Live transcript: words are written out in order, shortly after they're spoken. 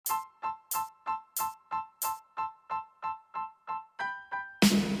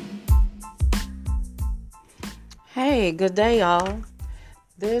Hey, good day, y'all.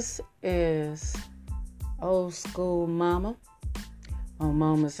 This is Old School Mama on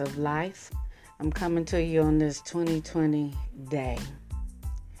Moments of Life. I'm coming to you on this 2020 day.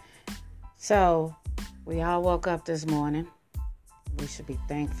 So, we all woke up this morning. We should be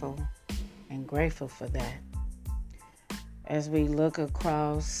thankful and grateful for that. As we look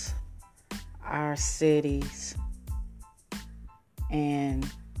across our cities and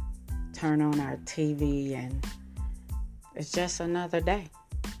turn on our TV, and it's just another day.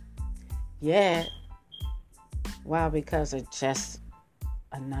 Yet, well, because it's just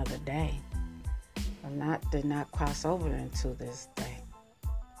another day, a lot did not cross over into this day.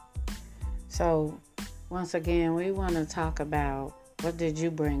 So, once again, we want to talk about what did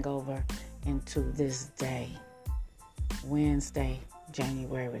you bring over into this day, Wednesday,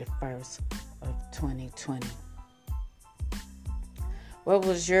 January the 1st of 2020. What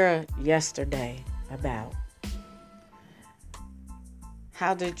was your yesterday about?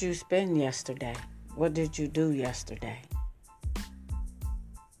 How did you spend yesterday? What did you do yesterday?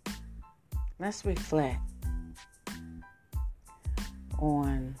 Let's reflect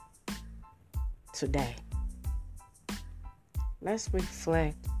on today. Let's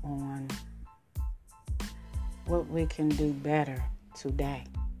reflect on what we can do better today.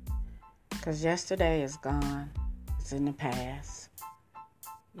 Because yesterday is gone. It's in the past.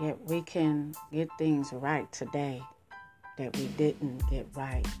 Yet we can get things right today that we didn't get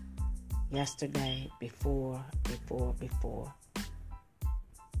right yesterday, before.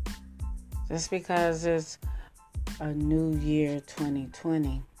 Just because it's a new year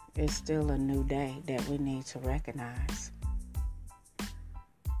 2020, it's still a new day that we need to recognize.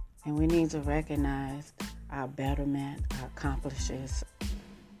 And we need to recognize our betterment, our accomplishments,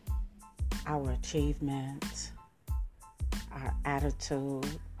 our achievements, our attitude,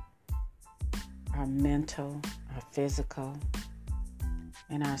 our mental, our physical,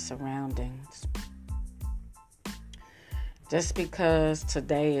 and our surroundings. Just because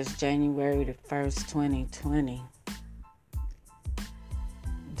today is January the 1st, 2020,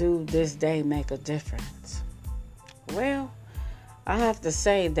 do this day make a difference? Well, I have to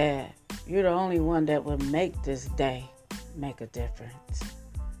say that you're the only one that will make this day make a difference.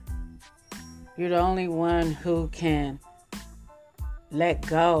 You're the only one who can let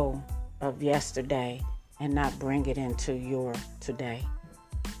go of yesterday and not bring it into your today.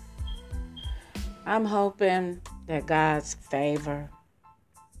 I'm hoping that God's favor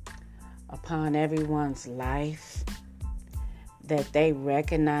upon everyone's life, that they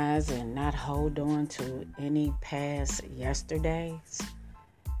recognize and not hold on to any past yesterdays,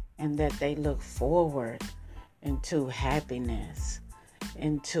 and that they look forward into happiness,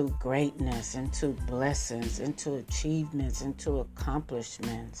 into greatness, into blessings, into achievements, into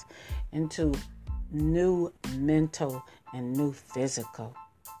accomplishments, into new mental and new physical.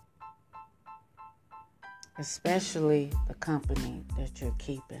 Especially the company that you're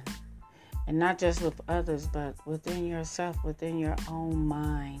keeping. And not just with others, but within yourself, within your own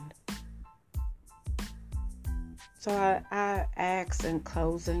mind. So I ask in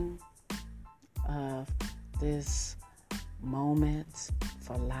closing of this moments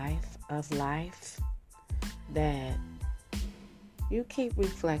for life, of life, that you keep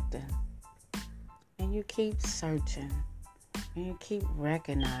reflecting and you keep searching and you keep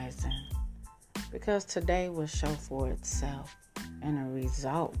recognizing, because today will show for itself and a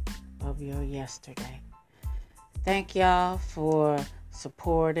result of your yesterday. Thank y'all for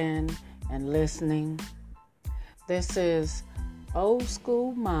supporting and listening. This is Old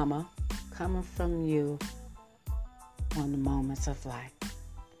School Mama coming from you on the Moments of Life.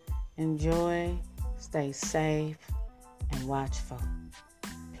 Enjoy, stay safe, and watchful.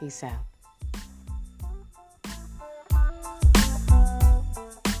 Peace out.